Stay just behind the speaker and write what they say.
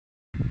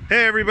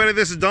Hey everybody,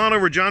 this is Don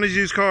over at Johnny's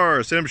Used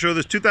Cars. Today I'm showing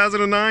this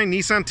 2009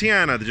 Nissan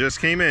Teana that just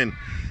came in.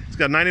 It's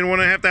got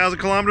 91,500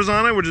 kilometers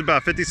on it, which is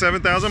about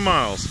 57,000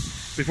 miles.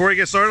 Before I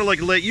get started, I'd like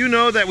to let you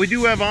know that we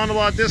do have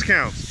on-the-lot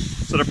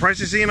discounts. So the price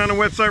you're seeing on the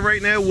website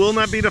right now will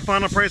not be the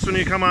final price when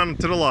you come on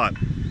to the lot.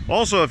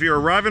 Also, if you're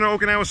arriving to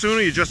Okinawa soon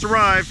or you just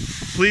arrived,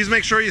 please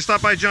make sure you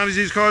stop by Johnny's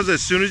Used Cars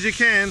as soon as you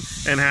can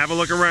and have a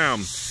look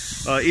around.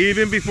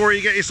 Even before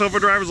you get yourself a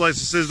driver's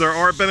licenses, there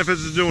are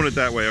benefits to doing it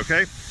that way,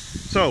 okay?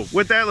 So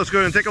with that, let's go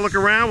ahead and take a look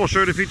around. We'll show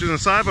you the features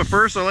inside, but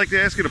first I'd like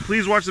to ask you to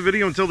please watch the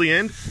video until the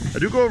end. I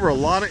do go over a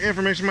lot of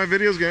information in my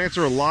videos, gonna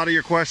answer a lot of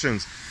your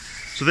questions.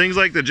 So things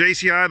like the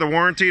JCI, the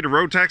warranty, the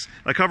road tax,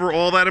 I cover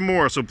all that and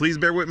more, so please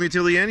bear with me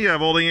till the end. You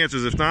have all the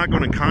answers. If not, go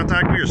and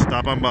contact me or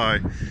stop on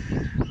by.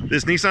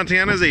 This Nissan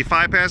Teana is a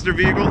 5-passenger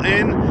vehicle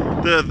in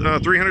the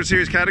 300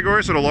 series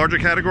category, so the larger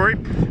category.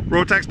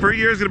 Road tax per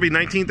year is going to be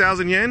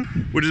 19,000 yen,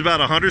 which is about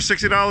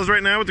 $160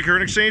 right now with the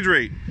current exchange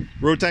rate.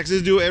 Road tax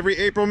is due every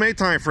April-May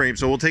time frame,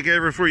 so we'll take care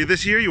of it for you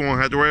this year. You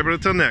won't have to worry about it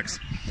until next.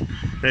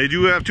 Now you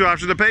do have two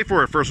options to pay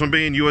for it. First one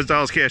being US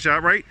dollars cash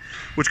outright,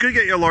 which could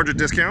get you a larger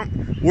discount,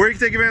 or you can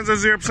take advantage of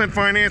 0%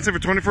 financing for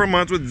 24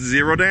 months with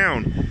 0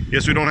 down.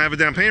 Yes, we don't have a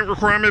down payment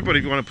requirement, but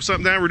if you want to put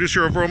something down, reduce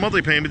your overall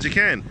monthly payments, you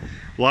can.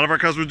 A lot of our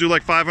customers do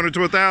like $500 to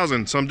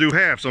 $1,000. Some do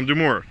half, some do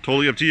more.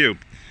 Totally up to you.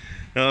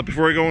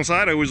 Before I go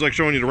inside, I always like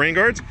showing you the rain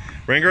guards.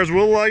 Rain guards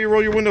will allow you to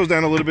roll your windows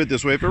down a little bit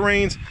this way. If it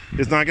rains,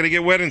 it's not going to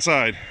get wet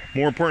inside.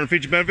 More important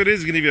feature benefit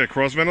is it's going to give you that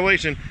cross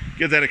ventilation,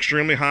 get that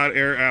extremely hot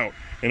air out,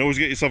 and always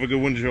get yourself a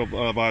good windshield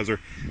visor.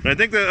 And I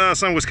think the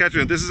sun was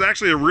catching it. This is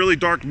actually a really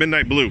dark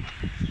midnight blue,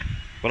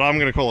 but I'm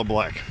going to call it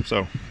black.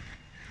 So,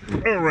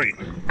 all right.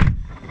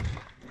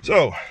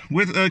 So,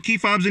 with key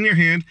fobs in your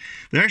hand,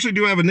 they actually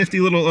do have a nifty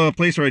little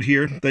place right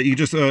here that you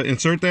just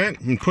insert that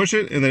and push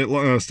it, and then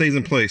it stays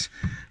in place.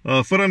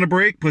 Foot on the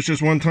brake, push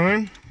this one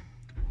time,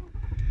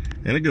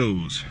 and it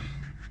goes.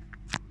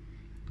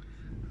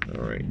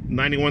 All right,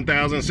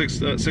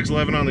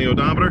 91,611 on the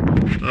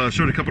odometer.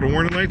 Showed a couple of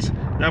warning lights.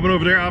 That one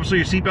over there, obviously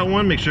your seatbelt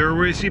one. Make sure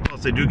everybody's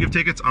seatbelts. They do give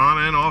tickets on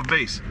and off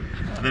base.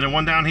 And then the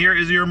one down here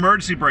is your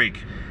emergency brake.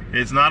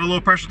 It's not a low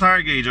pressure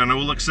tire gauge. I know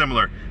it looks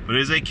similar, but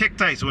it is a kick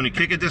tight. So when you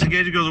kick it,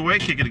 disengage, it goes away.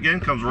 Kick it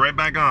again, comes right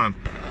back on.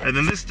 And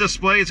then this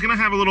display, it's going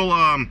to have a little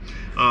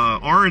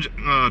orange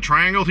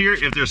triangle here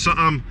if there's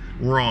something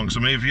wrong. So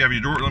maybe if you have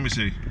your door, let me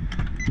see.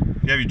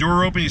 You have your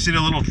door open, you see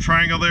the little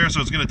triangle there, so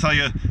it's going to tell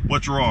you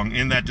what's wrong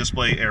in that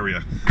display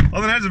area.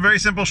 Other than that, it's a very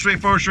simple,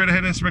 straightforward, straight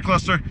ahead instrument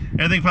cluster.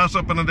 Anything pops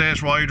up on the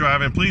dash while you're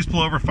driving, please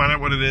pull over, find out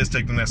what it is,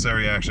 take the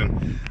necessary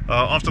action.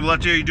 Off to the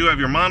left here, you do have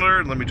your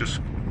monitor. Let me just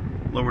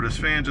lower this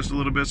fan just a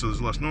little bit so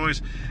there's less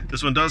noise.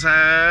 This one does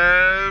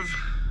have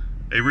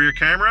a rear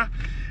camera,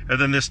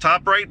 and then this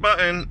top right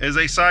button is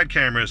a side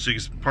camera, so you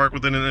can park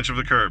within an inch of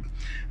the curb.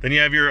 Then you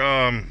have your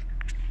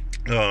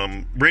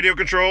radio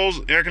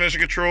controls, air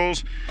conditioning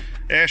controls,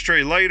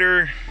 ashtray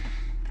lighter,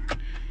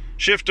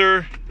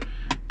 shifter,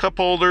 cup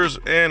holders,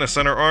 and a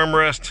center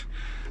armrest.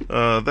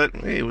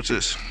 Hey, what's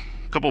this?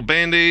 A couple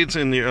band-aids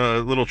in the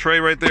little tray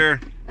right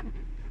there.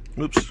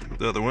 Oops,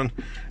 the other one.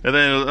 And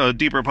then a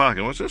deeper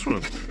pocket. What's this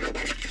one?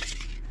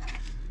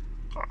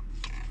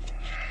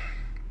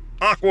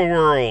 Aqua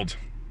World.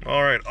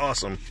 All right,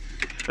 awesome.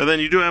 And then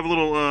you do have a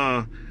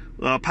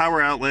little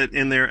power outlet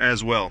in there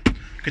as well.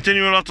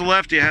 Continuing off to the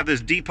left, you have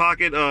this deep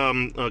pocket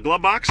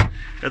glove box,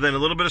 and then a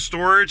little bit of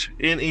storage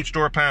in each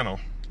door panel.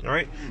 All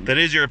right, that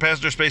is your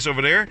passenger space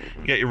over there.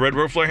 You got your red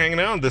road flare hanging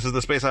out. This is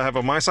the space I have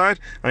on my side.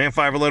 I am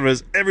 5'11",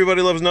 as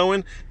everybody loves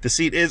knowing. The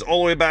seat is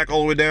all the way back,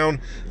 all the way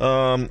down.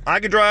 I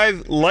could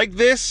drive like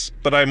this,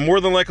 but I more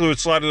than likely would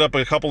slide it up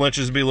a couple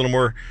inches to be a little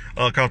more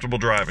comfortable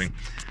driving.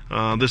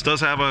 This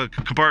does have a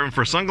compartment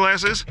for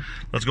sunglasses.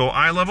 Let's go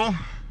eye level.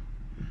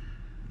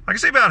 I can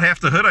say about half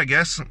the hood, I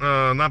guess.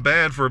 Not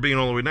bad for being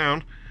all the way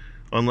down,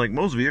 unlike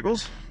most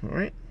vehicles. All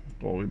right,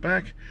 all the way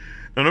back.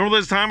 And over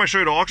this time, I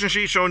showed an auction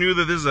sheet showing you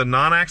that this is a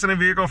non-accident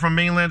vehicle from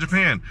mainland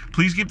Japan.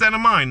 Please keep that in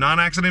mind,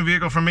 non-accident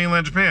vehicle from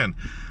mainland Japan.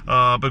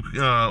 But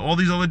all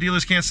these other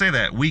dealers can't say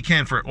that. We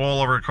can for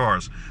all of our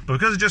cars. But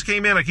because it just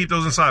came in, I keep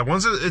those inside.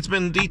 Once it's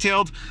been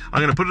detailed,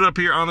 I'm going to put it up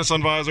here on the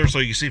sun visor so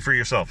you can see for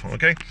yourself,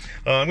 okay?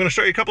 I'm going to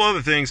show you a couple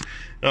other things.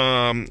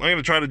 I'm going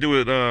to try to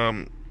do it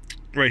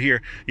right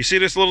here. You see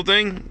this little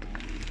thing?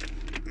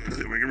 Let's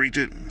see if we can reach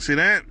it. See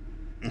that?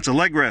 It's a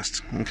leg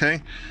rest,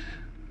 okay?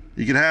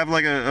 You could have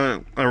like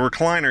a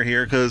recliner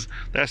here because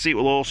that seat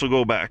will also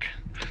go back.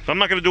 So I'm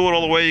not going to do it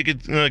all the way. You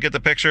could get the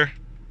picture.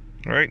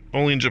 All right,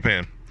 only in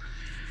Japan.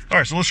 All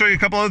right, so let's show you a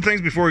couple other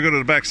things before we go to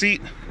the back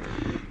seat.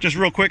 Just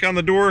real quick on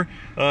the door,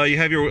 you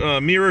have your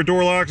mirror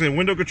door locks and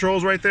window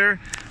controls right there.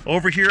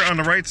 Over here on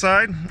the right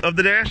side of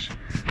the dash,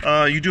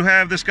 you do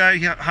have this guy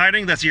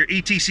hiding. That's your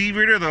ETC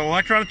reader, the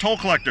electronic toll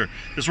collector.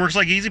 This works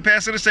like Easy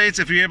Pass in the States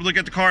if you're able to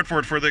get the card for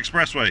it for the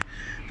expressway.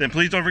 Then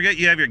please don't forget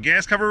you have your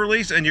gas cover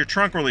release and your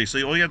trunk release.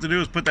 So all you have to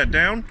do is put that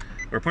down,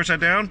 or push that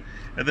down.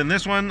 And then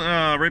this one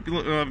right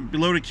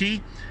below the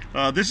key.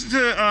 This is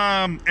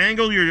to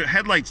angle your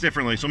headlights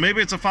differently. So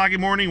maybe it's a foggy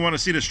morning, you want to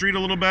see the street a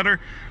little better.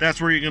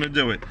 That's where you're going to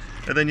do it.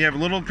 And then you have a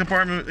little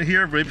compartment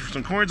here, maybe for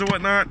some coins or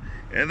whatnot.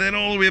 And then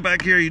all the way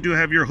back here, you do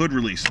have your hood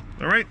release.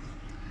 All right.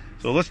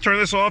 So let's turn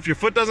this off. Your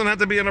foot doesn't have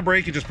to be on a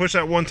brake. You just push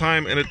that one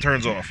time and it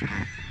turns off.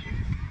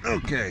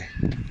 Okay.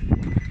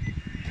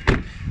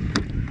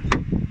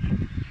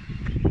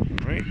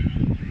 All right.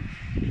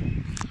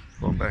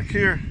 Going back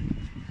here.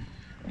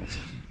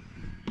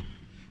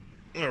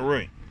 All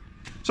right.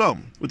 So,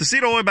 with the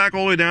seat all the way back,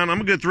 all the way down,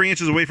 I'm a good 3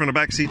 inches away from the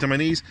back seat to my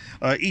knees.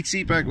 Each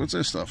seat back, what's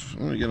this stuff?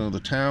 Let me get another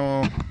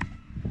towel.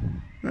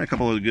 A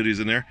couple of goodies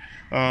in there.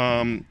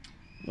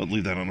 I'll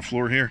leave that on the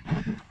floor here.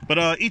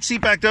 But each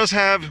seat back does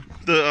have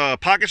the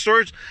pocket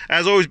storage.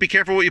 As always, be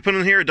careful what you put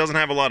in here. It doesn't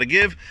have a lot of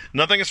give.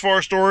 Nothing as far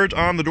as storage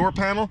on the door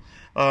panel.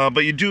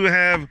 But you do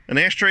have an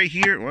ashtray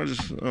here.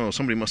 Oh,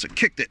 somebody must have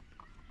kicked it.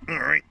 All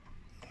right.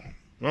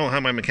 I'll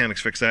have my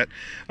mechanics fix that.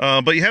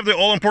 But you have the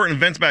all-important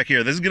vents back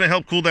here. This is going to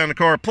help cool down the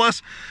car.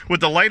 Plus, with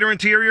the lighter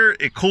interior,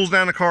 it cools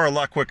down the car a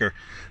lot quicker.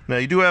 Now,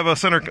 you do have a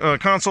center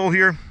console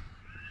here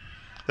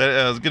that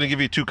is going to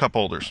give you 2 cup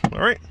holders. All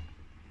right.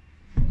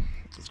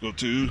 Let's go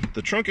to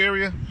the trunk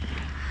area.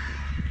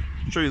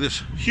 Show you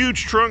this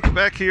huge trunk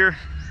back here.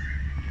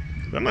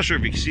 I'm not sure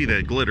if you can see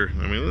that glitter.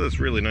 I mean, that's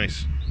really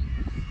nice.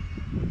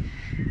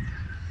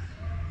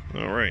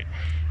 All right.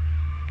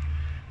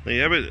 There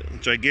you have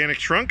it. Gigantic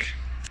trunk.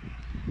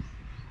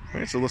 All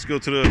right, so let's go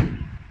to the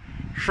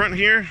front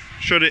here,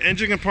 show the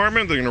engine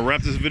compartment. They're going to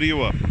wrap this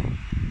video up.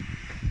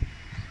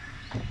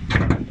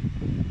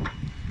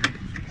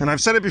 And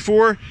I've said it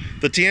before,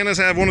 the Teanas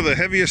have one of the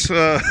heaviest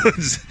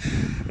hoods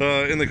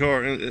in the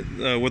car,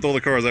 with all the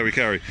cars that we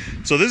carry.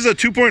 So this is a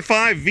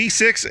 2.5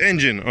 V6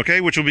 engine, okay,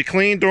 which will be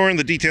cleaned during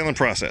the detailing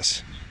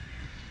process.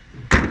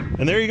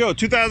 And there you go,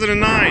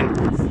 2009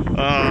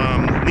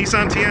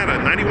 Nissan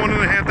Teana,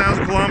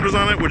 91,500 kilometers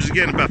on it, which is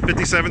again about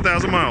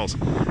 57,000 miles.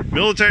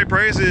 Military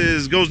price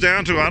goes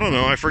down to, I don't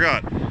know, I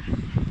forgot.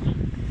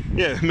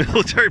 Yeah,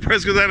 military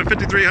price goes down to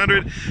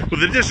 $5,300.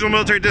 With additional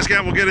military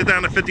discount, we'll get it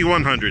down to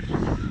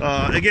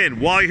 $5,100. Again,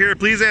 while you're here,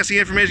 please ask the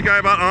information guy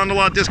about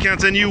on-the-lot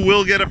discounts, and you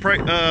will get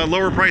a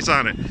lower price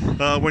on it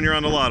when you're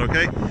on the lot,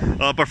 okay?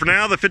 But for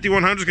now, the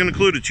 $5,100 is going to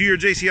include a 2-year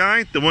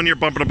JCI, the 1-year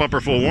bumper-to-bumper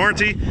full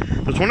warranty,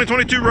 the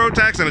 2022 road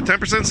tax, and a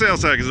 10%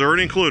 sales tax is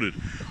already included.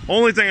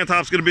 Only thing on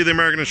top is going to be the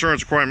American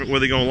insurance requirement,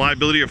 whether you go on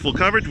liability or full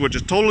coverage, which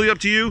is totally up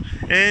to you,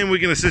 and we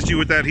can assist you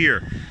with that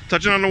here.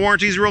 Touching on the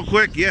warranties real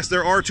quick, yes,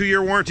 there are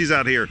 2-year warranties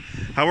out here.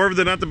 However,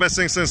 they're not the best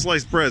thing since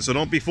sliced bread, so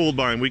don't be fooled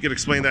by them. We can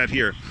explain that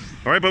here.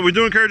 All right, but we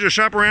do encourage you to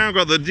shop around,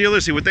 go to the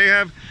dealer, see what they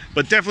have,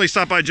 but definitely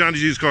stop by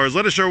Johnny's Used Cars.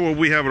 Let us show what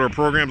we have, what our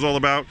program's all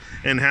about,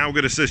 and how we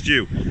can assist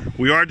you.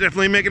 We are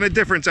definitely making a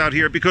difference out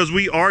here because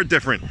we are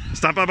different.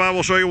 Stop by,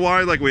 we'll show you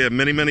why, like we have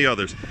many, many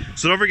others.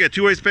 So don't forget,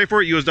 2 ways to pay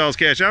for it: US dollars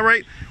cash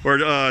outright, or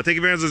take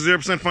advantage of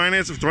 0%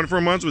 finance for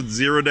 24 months with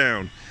 0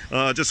 down.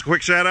 Just a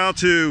quick shout out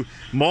to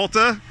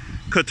Malta,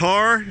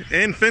 Qatar,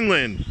 and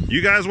Finland.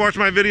 You guys watch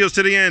my videos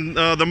to the end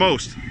the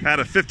most out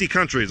of 50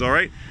 countries, all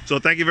right? So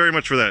thank you very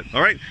much for that,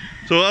 all right?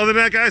 So other than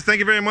that, guys, thank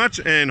you very much,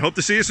 and hope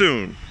to see you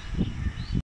soon.